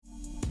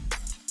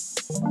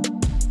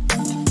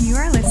You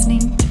are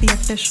listening to the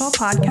official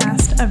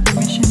podcast of the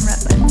Mission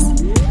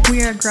Redlands.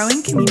 We are a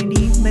growing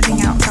community living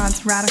out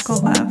God's radical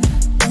love.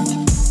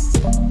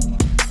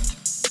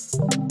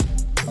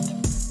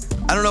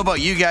 I don't know about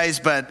you guys,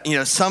 but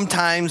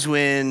sometimes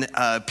when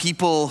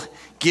people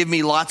give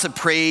me lots of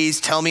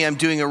praise, tell me I'm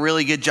doing a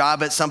really good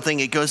job at something,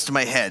 it goes to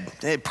my head.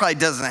 It probably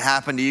doesn't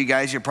happen to you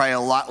guys. You're probably a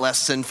lot less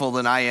sinful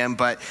than I am,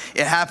 but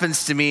it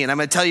happens to me. And I'm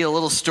going to tell you a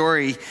little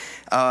story.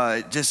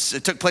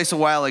 It took place a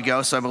while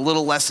ago, so I'm a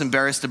little less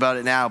embarrassed about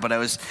it now. But I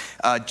was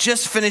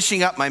just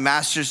finishing up my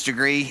master's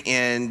degree,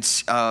 and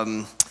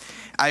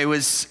I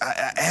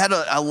had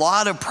a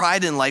lot of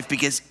pride in life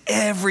because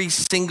every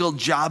single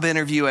job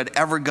interview I'd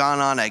ever gone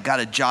on, I got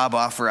a job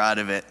offer out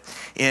of it.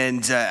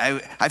 And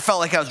I felt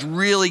like I was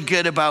really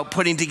good about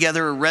putting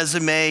together a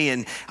resume,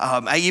 and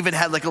I even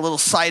had like a little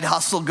side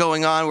hustle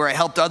going on where I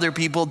helped other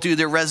people do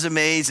their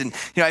resumes, and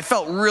I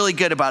felt really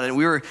good about it.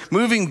 We were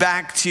moving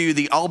back to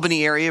the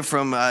Albany area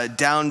from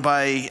down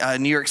by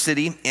New York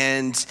City,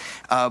 and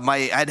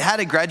I'd had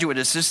a graduate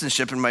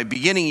assistantship in my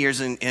beginning years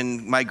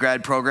in my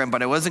grad program,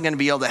 but I wasn't going to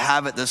be able to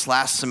have it this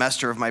last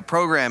semester of my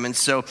program, and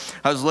so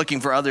I was looking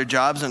for other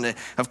jobs, and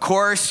of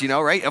course,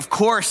 Of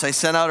course, I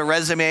sent out a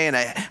resume, and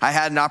I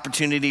had an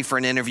opportunity for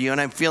an interview, and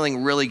I'm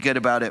feeling really good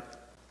about it.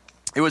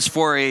 It was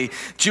for a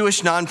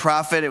Jewish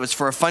nonprofit. It was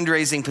for a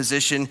fundraising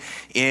position,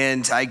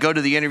 and I go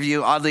to the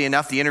interview. Oddly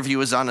enough, the interview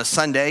was on a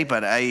Sunday,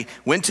 but I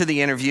went to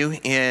the interview,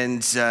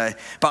 and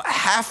about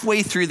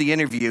halfway through the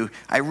interview,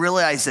 I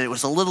realized that it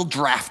was a little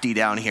drafty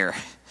down here.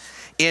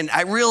 And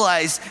I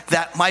realized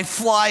that my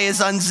fly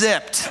is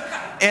unzipped.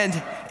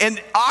 And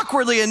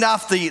awkwardly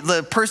enough,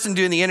 the person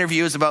doing the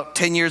interview is about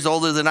 10 years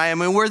older than I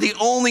am, and we're the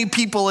only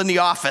people in the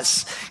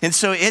office. And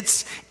so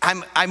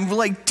I'm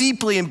like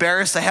deeply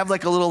embarrassed. I have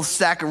like a little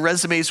stack of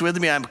resumes with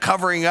me. I'm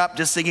covering up,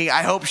 just thinking,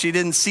 I hope she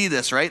didn't see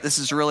this, right? This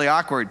is really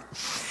awkward.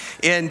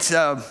 And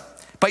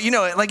but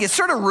it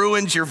sort of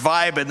ruins your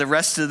vibe and the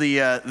rest of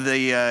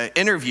the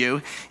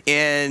interview.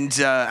 And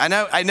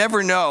I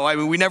never know. I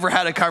mean, we never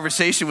had a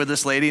conversation with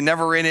this lady,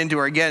 never ran into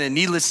her again. And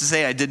needless to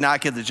say, I did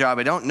not get the job.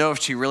 I don't know if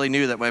she really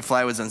knew that my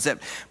fly was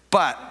unzipped.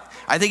 But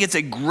I think it's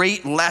a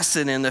great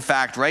lesson in the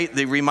fact, right?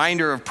 The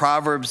reminder of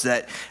Proverbs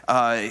that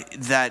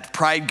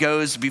pride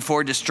goes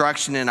before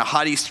destruction and a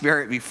haughty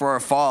spirit before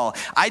a fall.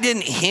 I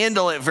didn't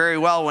handle it very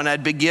well when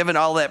I'd been given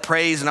all that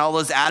praise and all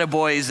those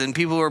attaboys and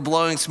people were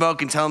blowing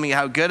smoke and telling me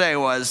how good I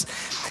was.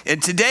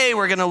 And today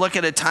we're going to look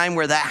at a time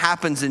where that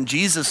happens in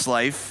Jesus'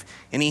 life,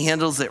 and he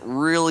handles it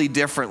really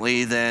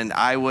differently than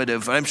I would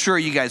have. I'm sure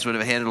you guys would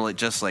have handled it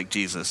just like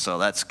Jesus, so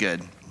that's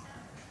good.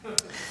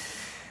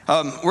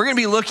 We're going to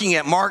be looking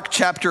at Mark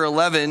chapter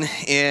 11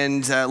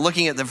 and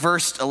looking at the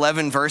first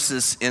 11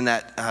 verses in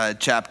that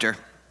chapter.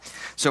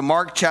 So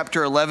Mark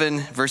chapter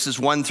 11, verses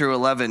 1 through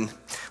 11.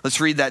 Let's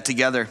read that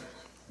together.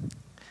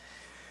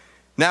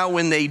 Now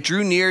when they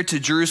drew near to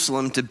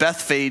Jerusalem, to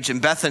Bethphage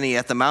and Bethany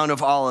at the Mount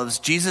of Olives,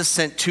 Jesus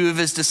sent two of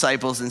his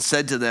disciples and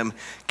said to them,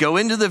 "Go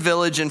into the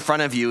village in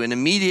front of you, and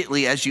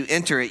immediately as you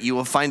enter it, you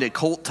will find a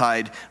colt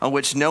tied on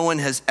which no one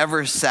has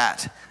ever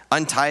sat.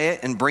 Untie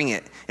it and bring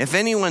it. If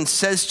anyone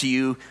says to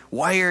you,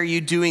 'Why are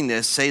you doing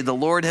this?' say, 'The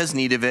Lord has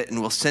need of it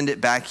and will send it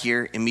back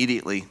here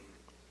immediately.'"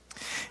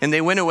 And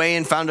they went away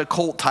and found a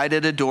colt tied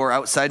at a door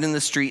outside in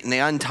the street, and they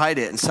untied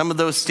it. And some of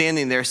those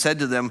standing there said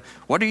to them,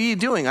 "What are you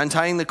doing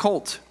untying the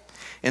colt?"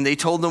 And they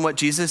told them what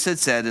Jesus had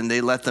said, and they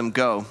let them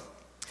go.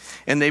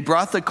 And they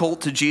brought the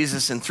colt to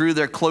Jesus and threw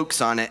their cloaks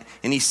on it,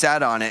 and he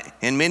sat on it.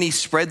 And many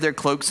spread their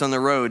cloaks on the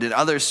road, and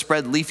others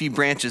spread leafy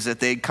branches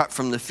that they had cut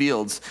from the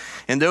fields.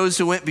 And those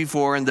who went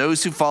before and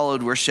those who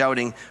followed were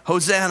shouting,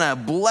 "Hosanna,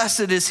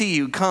 blessed is he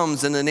who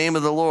comes in the name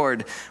of the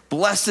Lord.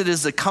 Blessed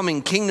is the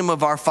coming kingdom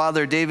of our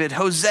father David.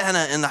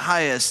 Hosanna in the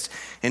highest."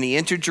 And he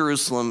entered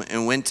Jerusalem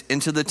and went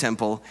into the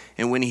temple.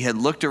 And when he had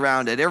looked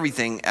around at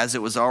everything, as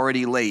it was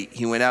already late,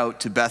 he went out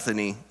to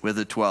Bethany with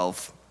the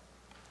 12.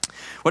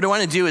 What I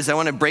want to do is I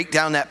want to break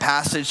down that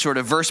passage sort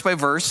of verse by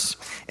verse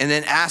and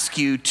then ask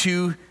you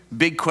two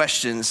big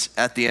questions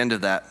at the end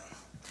of that.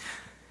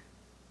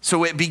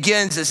 So it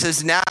begins, it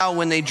says, now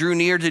when they drew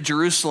near to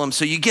Jerusalem.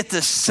 So you get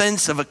this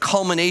sense of a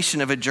culmination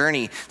of a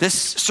journey. This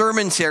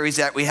sermon series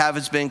that we have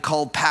has been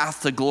called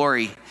Path to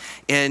Glory.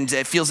 And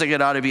it feels like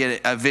it ought to be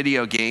a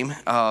video game.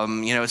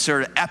 It's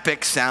sort of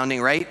epic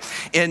sounding, right?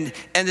 And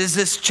as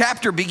this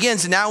chapter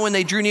begins, now when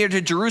they drew near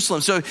to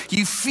Jerusalem, so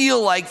you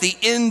feel like the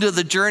end of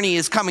the journey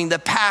is coming. The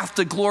path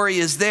to glory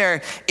is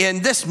there.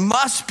 And this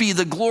must be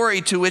the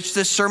glory to which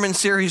this sermon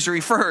series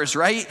refers,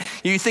 right?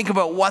 You think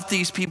about what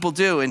these people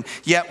do. And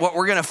yet what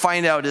we're going to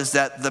find out is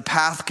that the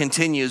path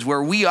continues.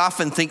 Where we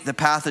often think the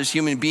path as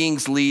human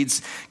beings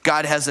leads,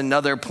 God has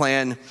another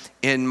plan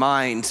in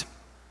mind.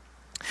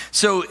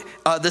 So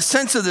the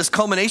sense of this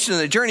culmination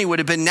of the journey would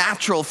have been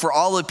natural for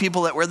all the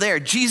people that were there.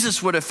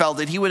 Jesus would have felt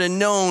it. He would have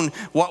known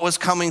what was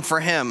coming for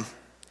him.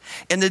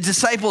 And the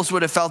disciples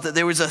would have felt that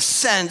there was a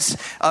sense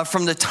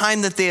from the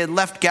time that they had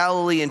left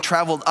Galilee and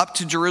traveled up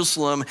to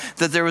Jerusalem,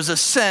 that there was a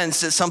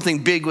sense that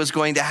something big was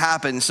going to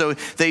happen. So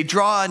they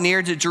draw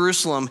near to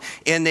Jerusalem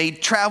and they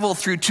travel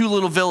through two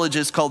little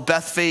villages called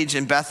Bethphage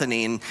and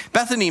Bethany. And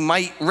Bethany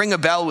might ring a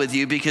bell with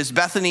you because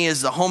Bethany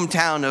is the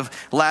hometown of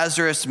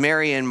Lazarus,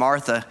 Mary, and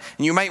Martha.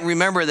 And you might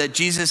remember that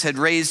Jesus had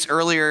raised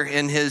earlier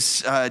in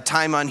his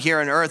time on here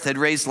on earth, had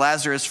raised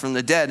Lazarus from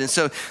the dead. And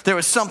so there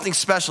was something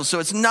special. So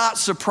it's not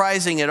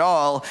surprising at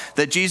all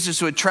that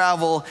Jesus would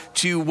travel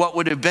to what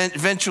would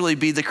eventually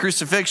be the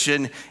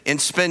crucifixion and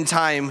spend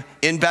time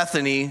in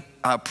Bethany,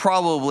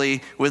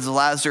 probably with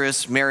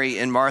Lazarus, Mary,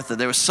 and Martha.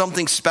 There was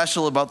something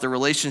special about the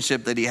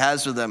relationship that he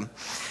has with them.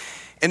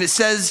 And it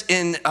says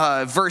in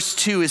verse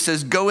 2, it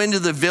says, go into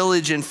the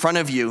village in front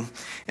of you.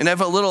 And I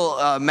have a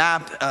little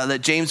map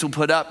that James will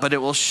put up, but it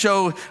will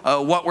show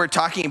what we're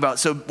talking about.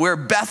 So where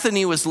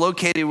Bethany was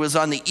located was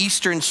on the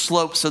eastern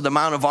slopes of the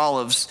Mount of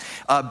Olives.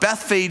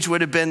 Bethphage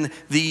would have been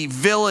the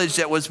village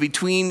that was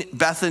between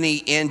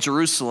Bethany and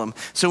Jerusalem.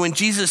 So when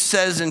Jesus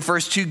says in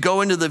verse 2,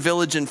 go into the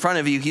village in front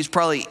of you, he's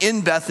probably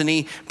in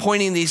Bethany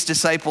pointing these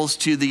disciples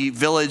to the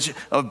village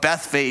of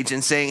Bethphage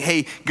and saying,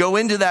 hey, go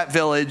into that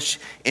village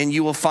and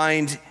you will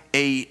find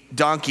a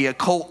donkey, a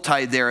colt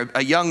tied there,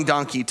 a young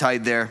donkey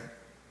tied there,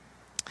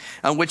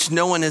 on which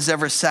no one has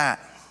ever sat.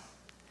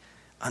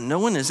 No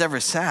one has ever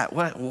sat.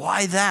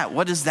 Why that?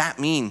 What does that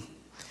mean?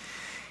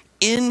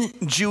 In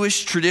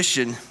Jewish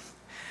tradition,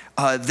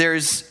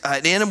 there's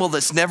an animal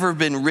that's never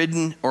been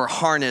ridden or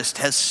harnessed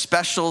has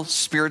special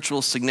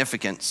spiritual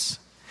significance.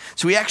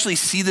 So we actually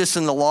see this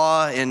in the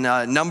law in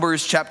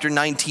Numbers chapter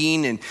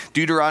 19 and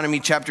Deuteronomy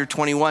chapter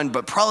 21,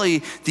 but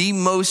probably the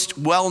most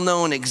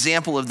well-known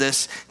example of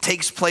this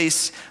takes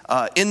place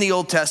in the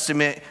Old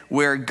Testament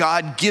where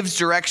God gives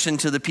direction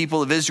to the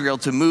people of Israel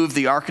to move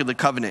the Ark of the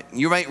Covenant.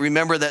 You might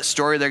remember that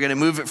story. They're going to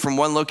move it from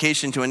one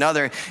location to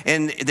another,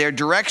 and their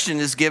direction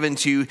is given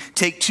to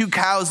take two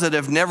cows that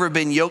have never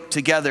been yoked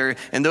together,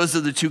 and those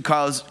are the two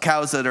cows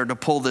that are to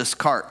pull this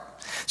cart.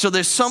 So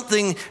there's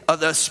something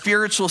of a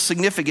spiritual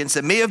significance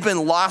that may have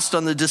been lost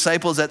on the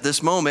disciples at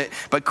this moment,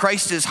 but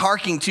Christ is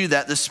hearkening to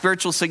that, the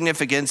spiritual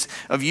significance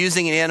of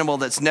using an animal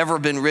that's never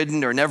been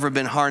ridden or never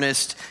been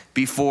harnessed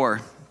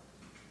before.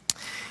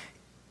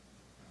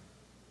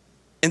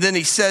 And then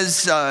he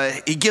says,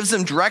 he gives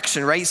them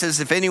direction, right? He says,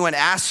 if anyone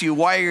asks you,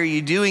 why are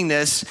you doing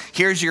this?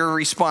 Here's your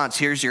response.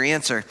 Here's your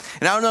answer.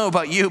 And I don't know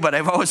about you, but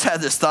I've always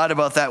had this thought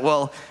about that.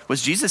 Well,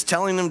 was Jesus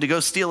telling them to go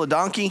steal a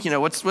donkey? You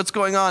know, what's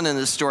going on in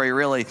this story,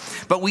 really?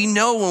 But we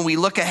know when we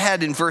look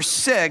ahead in verse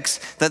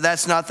 6 that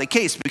that's not the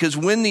case, because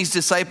when these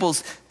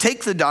disciples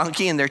take the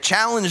donkey and they're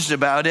challenged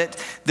about it,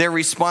 their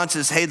response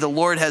is, hey, the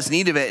Lord has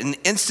need of it. And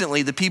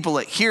instantly the people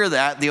that hear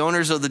that, the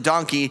owners of the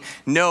donkey,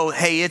 know,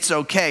 hey, it's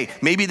okay.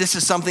 Maybe this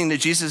is something that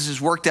Jesus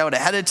has worked out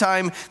ahead of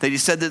time, that he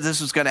said that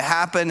this was going to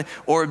happen,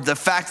 or the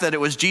fact that it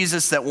was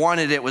Jesus that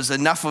wanted it was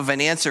enough of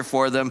an answer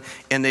for them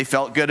and they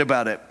felt good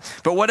about it.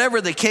 But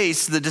whatever the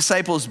case, the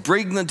disciples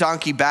bring the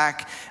donkey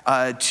back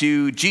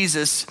to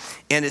Jesus,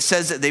 and it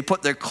says that they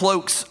put their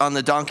cloaks on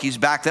the donkey's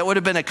back. That would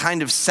have been a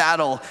kind of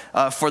saddle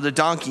for the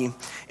donkey.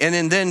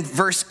 And then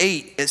verse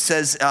 8, it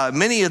says,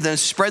 many of them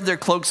spread their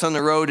cloaks on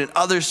the road, and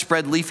others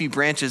spread leafy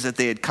branches that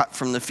they had cut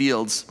from the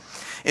fields.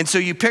 And so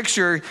you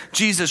picture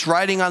Jesus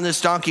riding on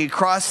this donkey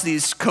across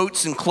these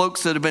coats and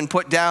cloaks that have been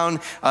put down,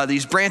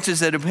 these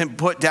branches that have been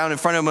put down in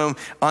front of him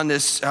on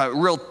this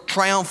real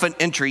triumphant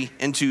entry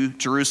into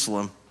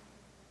Jerusalem.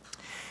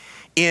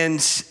 And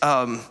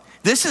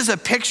this is a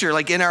picture,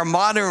 like in our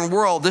modern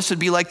world, this would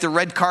be like the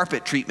red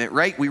carpet treatment,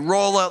 right? We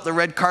roll out the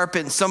red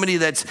carpet, and somebody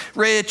that's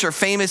rich or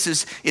famous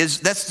is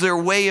that's their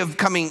way of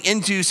coming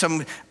into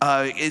some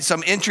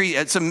entry,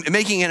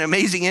 making an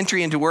amazing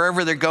entry into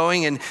wherever they're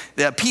going. And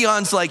the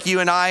peons like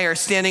you and I are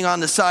standing on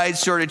the side,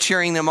 sort of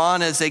cheering them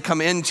on as they come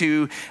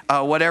into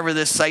whatever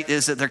this site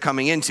is that they're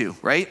coming into,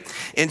 right?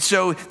 And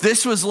so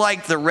this was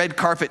like the red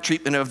carpet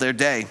treatment of their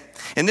day.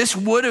 And this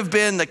would have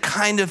been the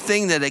kind of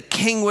thing that a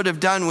king would have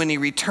done when he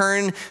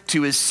returned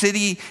to his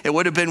city. It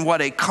would have been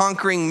what a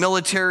conquering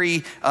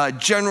military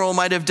general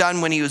might have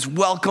done when he was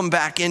welcomed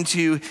back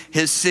into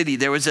his city.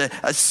 There was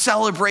a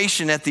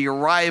celebration at the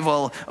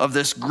arrival of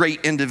this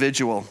great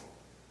individual.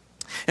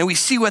 And we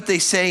see what they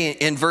say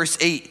in verse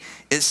 8.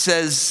 It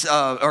says,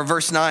 or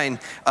verse 9,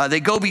 they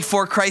go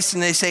before Christ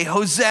and they say,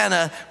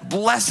 Hosanna,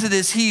 blessed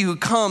is he who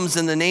comes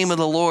in the name of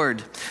the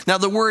Lord. Now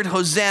the word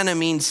Hosanna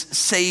means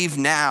save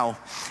now.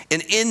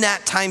 And in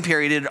that time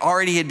period, it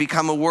already had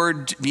become a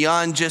word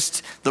beyond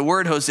just the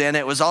word Hosanna.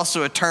 It was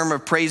also a term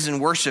of praise and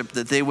worship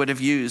that they would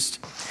have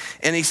used.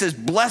 And he says,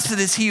 blessed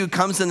is he who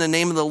comes in the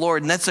name of the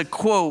Lord. And that's a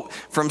quote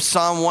from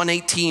Psalm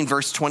 118,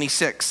 verse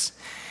 26.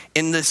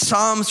 And the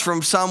Psalms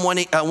from Psalm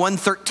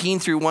 113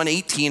 through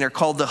 118 are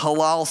called the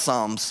Hallel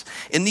Psalms.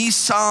 And these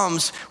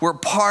Psalms were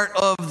part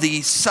of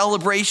the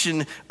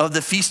celebration of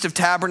the Feast of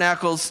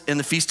Tabernacles and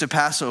the Feast of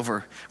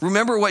Passover.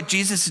 Remember what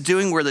Jesus is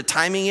doing, where the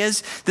timing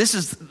is? This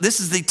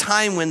is the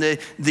time when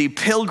the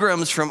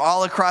pilgrims from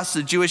all across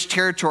the Jewish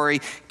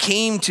territory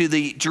came to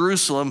the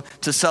Jerusalem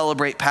to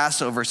celebrate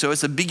Passover. So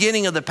it's the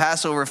beginning of the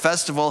Passover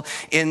festival,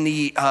 and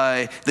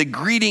the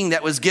greeting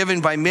that was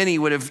given by many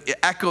would have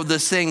echoed the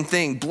same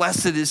thing.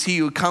 Blessed is he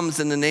who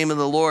comes in the name of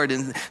the Lord.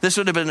 And this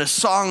would have been a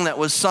song that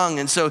was sung.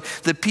 And so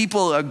the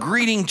people are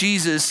greeting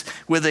Jesus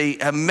with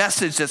a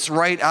message that's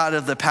right out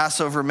of the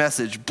Passover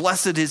message.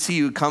 Blessed is he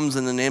who comes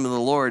in the name of the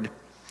Lord.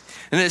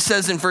 And it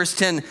says in verse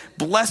 10,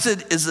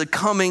 blessed is the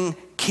coming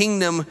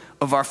kingdom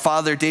of our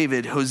father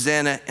David,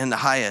 Hosanna in the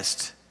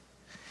highest.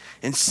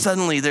 And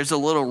suddenly there's a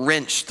little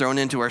wrench thrown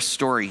into our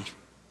story.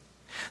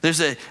 There's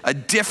a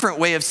different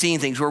way of seeing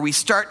things, where we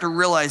start to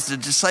realize the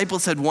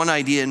disciples had one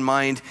idea in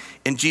mind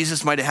and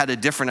Jesus might have had a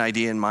different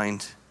idea in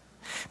mind.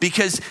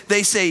 Because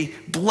they say,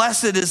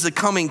 blessed is the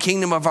coming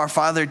kingdom of our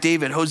father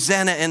David,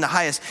 Hosanna in the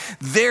highest.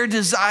 Their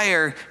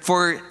desire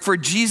for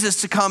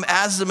Jesus to come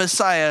as the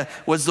Messiah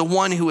was the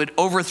one who would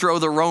overthrow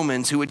the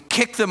Romans, who would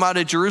kick them out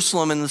of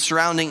Jerusalem and the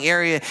surrounding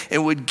area,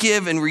 and would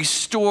give and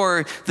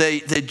restore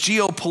the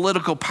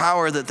geopolitical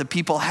power that the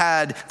people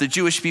had, the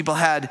Jewish people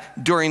had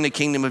during the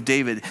kingdom of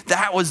David.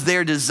 That was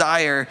their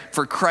desire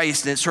for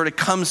Christ, and it sort of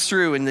comes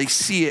through, and they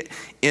see it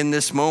in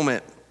this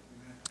moment.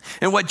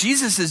 And what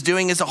Jesus is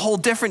doing is a whole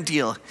different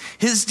deal.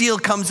 His deal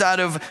comes out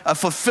of a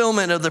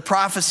fulfillment of the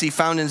prophecy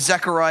found in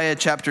Zechariah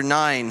chapter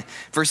 9,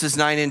 verses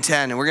 9 and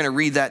 10. And we're going to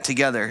read that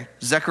together.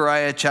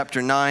 Zechariah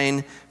chapter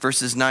 9,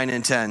 verses 9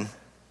 and 10.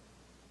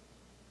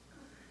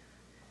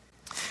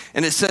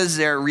 And it says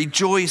there,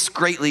 rejoice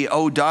greatly,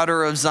 O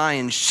daughter of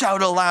Zion.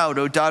 Shout aloud,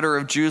 O daughter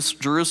of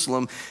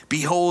Jerusalem.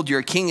 Behold,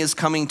 your king is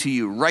coming to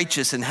you.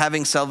 Righteous and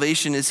having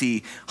salvation is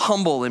he.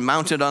 Humble and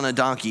mounted on a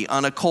donkey,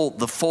 on a colt,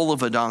 the foal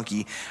of a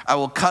donkey. I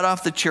will cut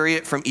off the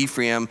chariot from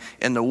Ephraim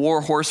and the war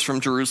horse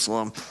from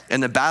Jerusalem.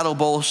 And the battle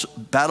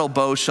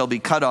bow shall be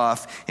cut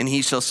off, and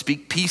he shall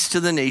speak peace to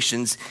the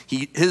nations.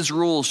 His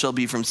rule shall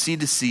be from sea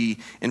to sea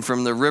and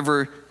from the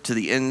river to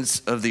the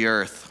ends of the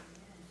earth.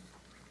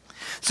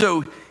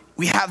 So,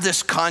 we have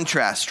this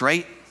contrast,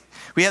 right?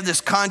 We have this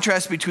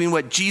contrast between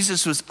what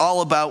Jesus was all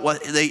about,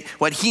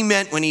 what he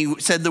meant when he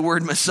said the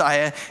word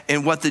Messiah,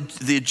 and what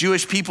the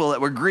Jewish people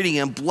that were greeting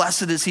him,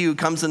 blessed is he who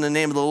comes in the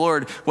name of the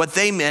Lord, what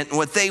they meant and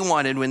what they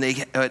wanted when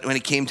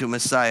it came to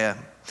Messiah.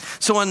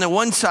 So on the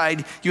one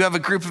side, you have a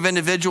group of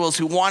individuals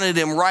who wanted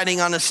him riding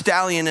on a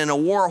stallion and a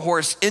war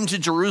horse into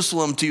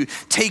Jerusalem to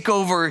take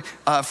over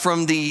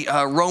from the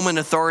Roman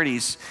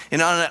authorities.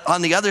 And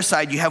on the other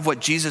side, you have what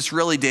Jesus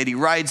really did. He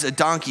rides a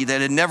donkey that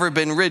had never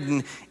been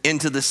ridden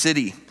into the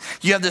city.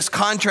 You have this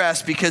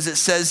contrast because it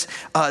says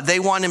they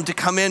want him to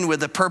come in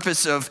with the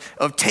purpose of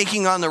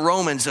taking on the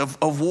Romans,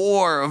 of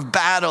war, of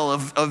battle,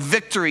 of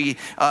victory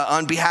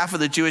on behalf of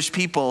the Jewish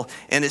people.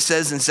 And it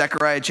says in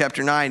Zechariah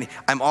chapter 9,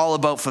 I'm all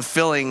about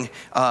fulfilling,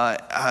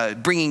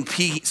 bringing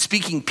peace,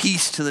 speaking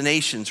peace to the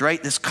nations,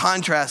 right? This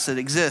contrast that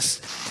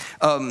exists.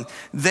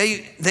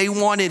 They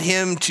wanted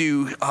him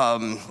to...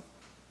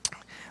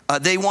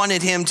 They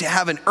wanted him to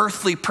have an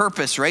earthly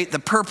purpose, right? The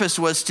purpose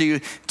was to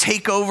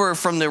take over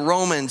from the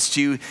Romans,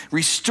 to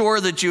restore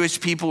the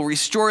Jewish people,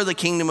 restore the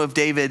kingdom of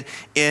David,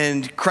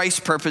 and Christ's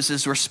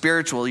purposes were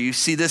spiritual. You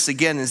see this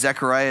again in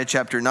Zechariah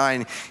chapter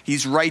 9.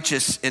 He's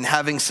righteous and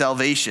having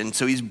salvation.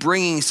 So he's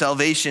bringing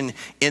salvation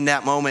in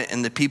that moment,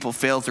 and the people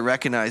fail to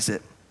recognize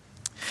it.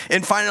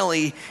 And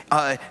finally,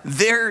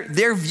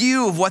 their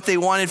view of what they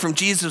wanted from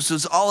Jesus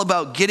was all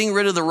about getting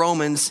rid of the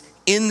Romans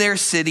in their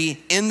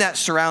city, in that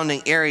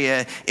surrounding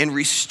area, and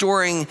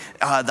restoring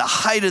the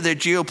height of their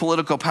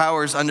geopolitical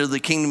powers under the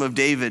kingdom of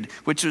David,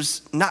 which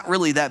was not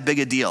really that big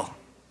a deal.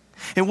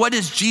 And what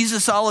is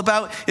Jesus all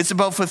about? It's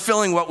about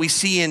fulfilling what we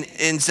see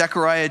in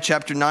Zechariah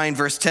chapter 9,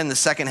 verse 10, the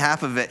second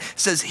half of it. It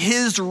says,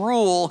 his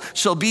rule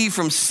shall be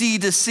from sea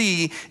to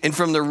sea and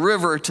from the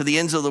river to the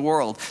ends of the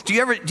world. Do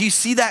you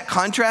see that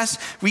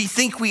contrast? We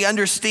think we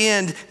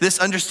understand this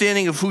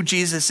understanding of who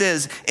Jesus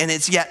is, and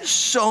it's yet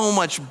so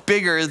much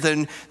bigger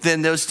than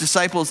those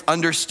disciples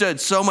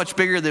understood, so much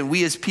bigger than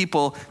we as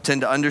people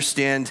tend to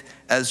understand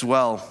as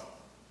well.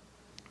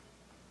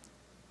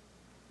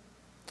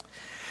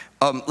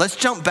 Let's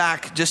jump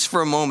back just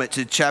for a moment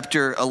to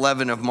chapter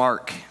 11 of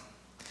Mark.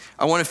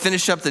 I want to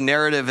finish up the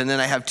narrative, and then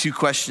I have two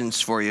questions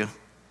for you.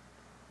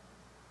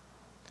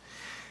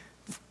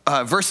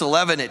 Verse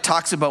 11, it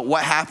talks about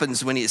what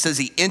happens when it says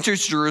he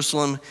enters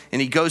Jerusalem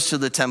and he goes to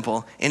the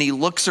temple and he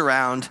looks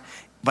around,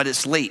 but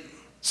it's late.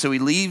 So he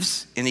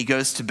leaves and he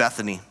goes to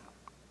Bethany.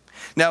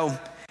 Now,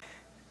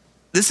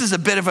 this is a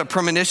bit of a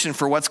premonition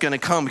for what's going to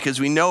come, because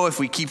we know if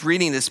we keep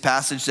reading this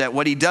passage that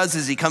what he does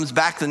is he comes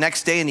back the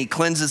next day and he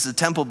cleanses the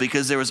temple,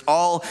 because there was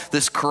all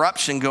this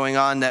corruption going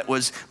on that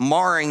was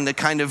marring the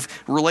kind of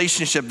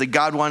relationship that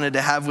God wanted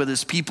to have with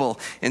his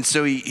people. And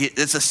so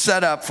it's a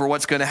setup for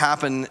what's going to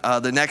happen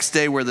the next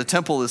day where the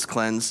temple is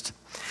cleansed.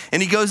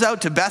 And he goes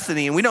out to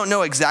Bethany, and we don't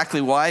know exactly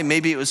why.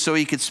 Maybe it was so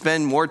he could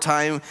spend more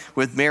time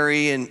with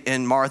Mary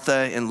and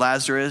Martha and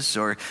Lazarus,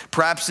 or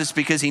perhaps it's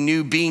because he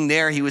knew being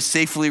there, he was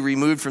safely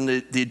removed from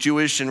the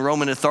Jewish and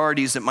Roman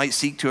authorities that might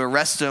seek to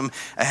arrest him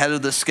ahead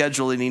of the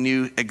schedule that he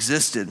knew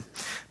existed.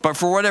 But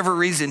for whatever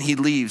reason, he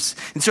leaves.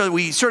 And so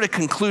we sort of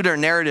conclude our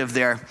narrative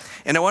there.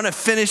 And I want to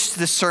finish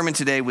this sermon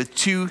today with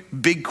two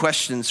big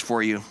questions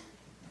for you.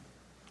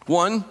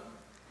 One,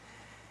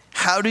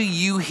 how do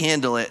you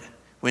handle it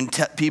when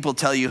people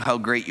tell you how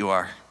great you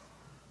are?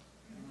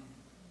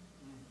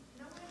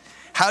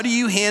 How do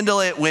you handle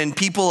it when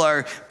people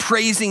are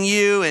praising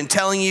you and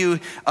telling you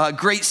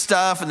great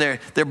stuff, and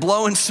they're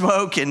blowing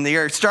smoke and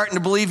they're starting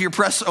to believe your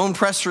own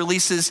press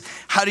releases?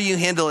 How do you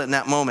handle it in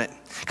that moment?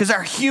 Because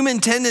our human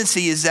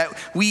tendency is that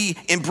we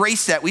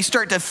embrace that. We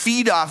start to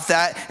feed off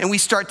that, and we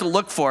start to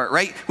look for it,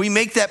 right? We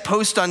make that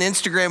post on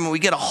Instagram, and we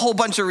get a whole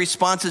bunch of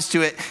responses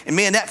to it. And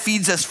man, that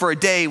feeds us for a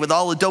day with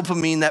all the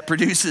dopamine that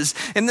produces.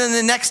 And then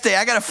the next day,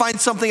 I got to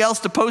find something else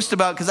to post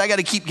about because I got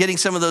to keep getting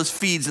some of those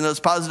feeds and those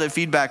positive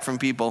feedback from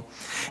people.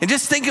 And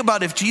just think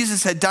about if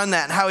Jesus had done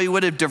that and how he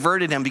would have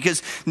diverted him.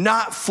 Because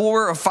not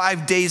 4 or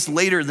 5 days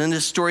later than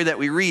this story that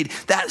we read,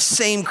 that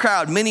same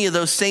crowd, many of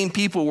those same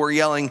people were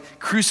yelling,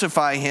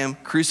 "Crucify him,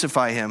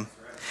 crucify him."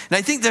 And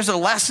I think there's a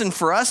lesson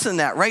for us in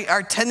that, right?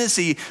 Our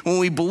tendency when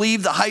we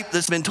believe the hype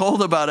that's been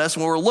told about us,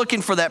 when we're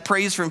looking for that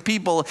praise from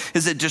people,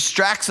 is it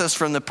distracts us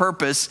from the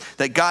purpose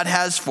that God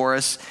has for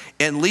us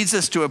and leads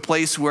us to a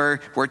place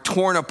where we're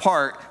torn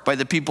apart by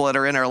the people that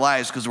are in our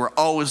lives because we're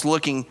always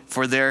looking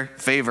for their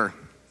favor.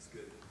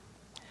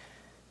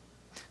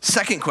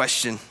 Second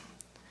question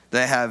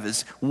that I have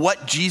is,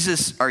 what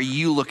Jesus are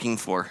you looking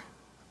for?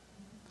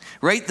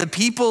 Right? The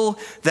people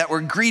that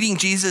were greeting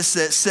Jesus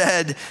that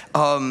said,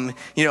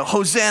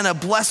 Hosanna,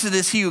 blessed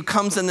is he who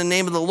comes in the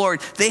name of the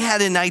Lord. They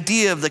had an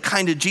idea of the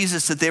kind of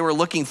Jesus that they were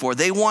looking for.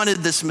 They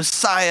wanted this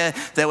Messiah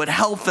that would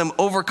help them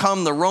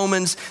overcome the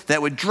Romans,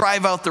 that would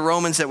drive out the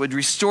Romans, that would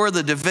restore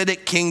the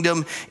Davidic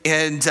kingdom.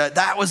 And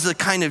that was the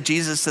kind of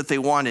Jesus that they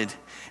wanted.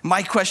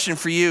 My question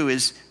for you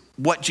is,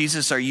 what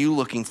Jesus are you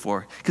looking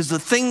for? Because the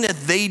thing that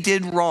they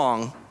did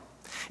wrong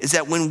is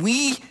that when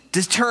we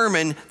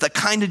determine the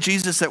kind of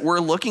Jesus that we're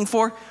looking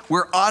for,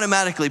 we're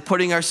automatically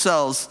putting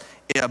ourselves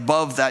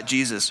above that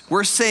Jesus.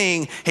 We're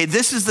saying, hey,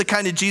 this is the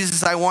kind of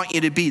Jesus I want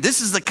you to be.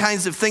 This is the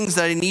kinds of things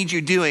that I need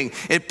you doing.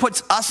 It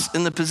puts us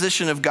in the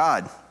position of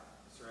God.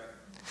 That's right.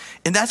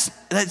 And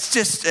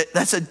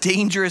that's a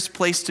dangerous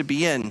place to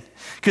be in.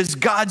 Because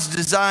God's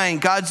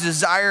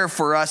desire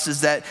for us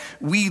is that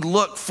we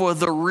look for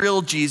the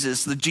real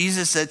Jesus, the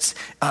Jesus that's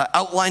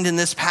outlined in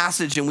this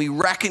passage, and we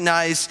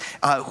recognize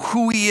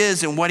who he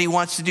is and what he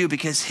wants to do,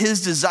 because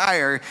his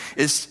desire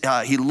is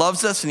he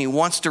loves us and he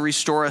wants to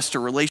restore us to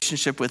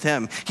relationship with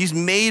him. He's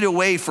made a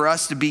way for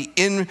us to be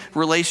in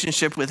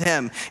relationship with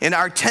him. And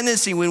our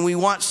tendency when we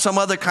want some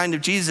other kind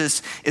of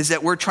Jesus is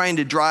that we're trying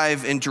to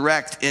drive and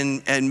direct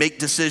and make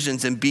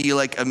decisions and be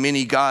like a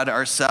mini God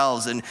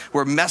ourselves, and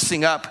we're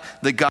messing up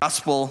the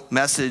gospel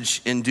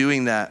message in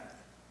doing that.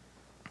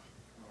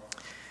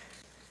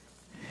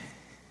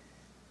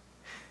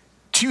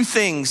 Two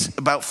things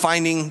about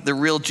finding the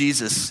real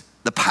Jesus,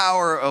 the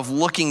power of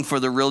looking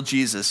for the real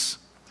Jesus.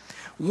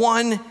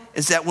 One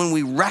is that when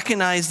we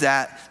recognize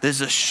that,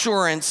 there's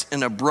assurance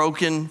in a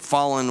broken,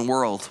 fallen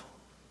world.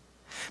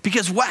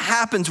 Because what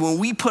happens when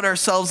we put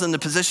ourselves in the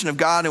position of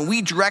God and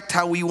we direct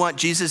how we want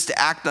Jesus to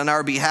act on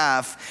our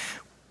behalf,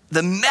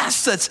 the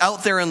mess that's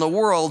out there in the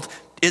world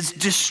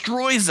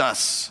destroys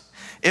us.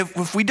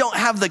 If we don't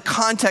have the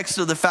context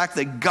of the fact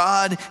that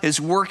God is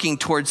working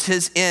towards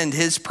his end,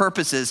 his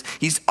purposes,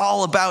 he's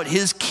all about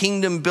his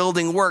kingdom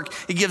building work,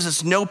 it gives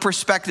us no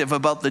perspective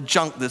about the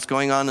junk that's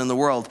going on in the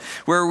world,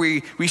 where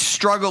we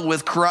struggle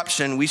with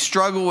corruption, we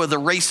struggle with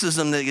the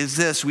racism that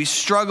exists, we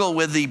struggle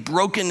with the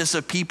brokenness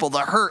of people, the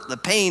hurt, the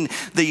pain,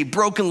 the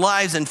broken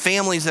lives and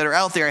families that are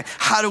out there.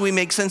 How do we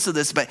make sense of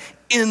this? But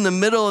in the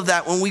middle of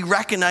that, when we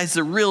recognize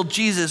the real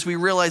Jesus, we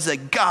realize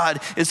that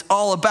God is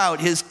all about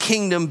his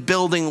kingdom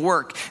building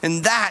work.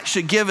 And that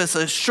should give us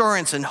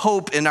assurance and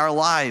hope in our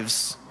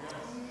lives.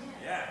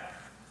 Yeah.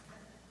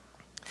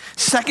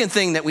 Second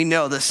thing that we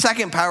know, the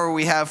second power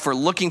we have for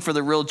looking for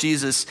the real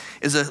Jesus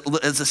is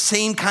the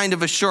same kind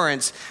of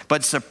assurance,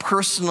 but it's a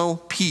personal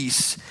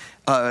peace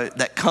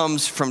that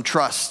comes from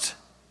trust.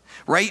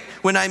 Right?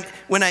 When I'm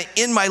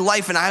in my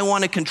life and I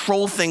want to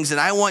control things and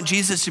I want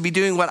Jesus to be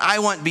doing what I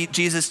want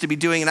Jesus to be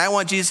doing, and I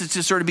want Jesus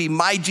to sort of be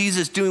my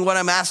Jesus doing what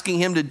I'm asking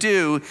him to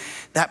do,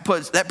 that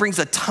brings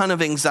a ton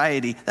of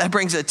anxiety. That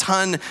brings a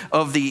ton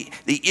of the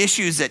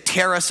issues that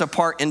tear us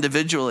apart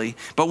individually.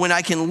 But when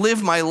I can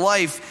live my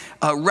life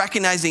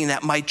recognizing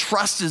that my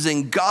trust is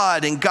in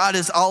God and God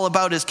is all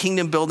about his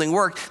kingdom building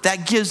work,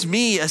 that gives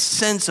me a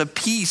sense of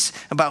peace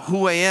about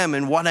who I am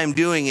and what I'm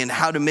doing and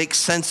how to make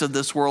sense of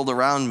this world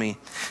around me.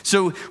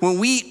 So when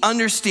we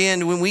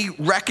understand, when we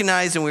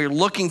recognize and we're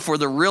looking for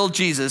the real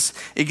Jesus,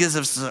 it gives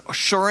us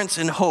assurance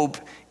and hope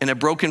in a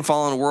broken,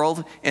 fallen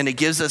world, and it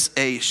gives us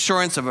a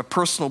assurance of a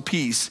personal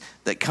peace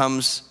that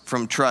comes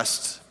from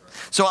trust.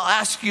 So I'll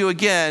ask you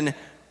again,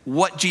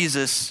 what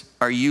Jesus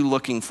are you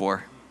looking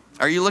for?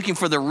 Are you looking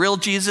for the real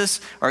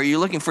Jesus, or are you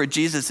looking for a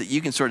Jesus that you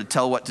can sort of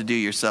tell what to do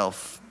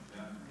yourself?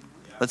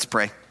 Let's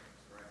pray.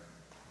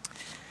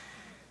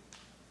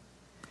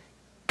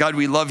 God,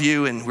 we love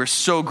you and we're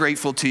so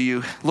grateful to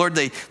you. Lord,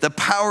 the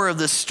power of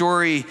this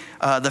story,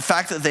 the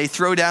fact that they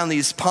throw down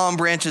these palm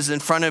branches in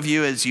front of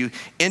you as you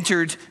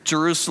entered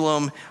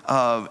Jerusalem,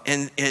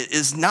 and it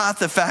is not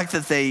the fact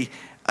that they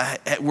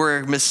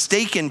were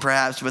mistaken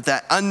perhaps, but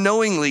that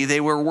unknowingly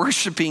they were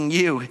worshiping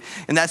you.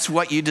 And that's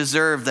what you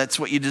deserve. That's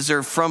what you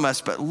deserve from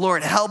us. But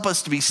Lord, help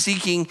us to be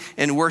seeking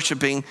and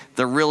worshiping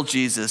the real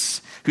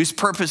Jesus, whose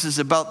purpose is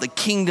about the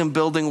kingdom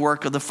building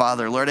work of the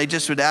Father. Lord, I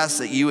just would ask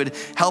that you would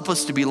help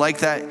us to be like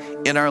that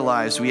in our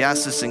lives. We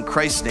ask this in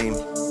Christ's name.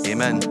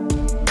 Amen.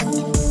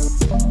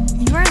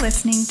 You are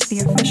listening to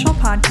the official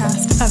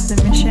podcast of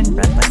The Mission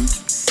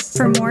Redlands.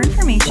 For more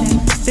information,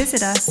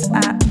 visit us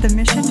at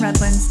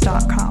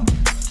themissionredlands.com.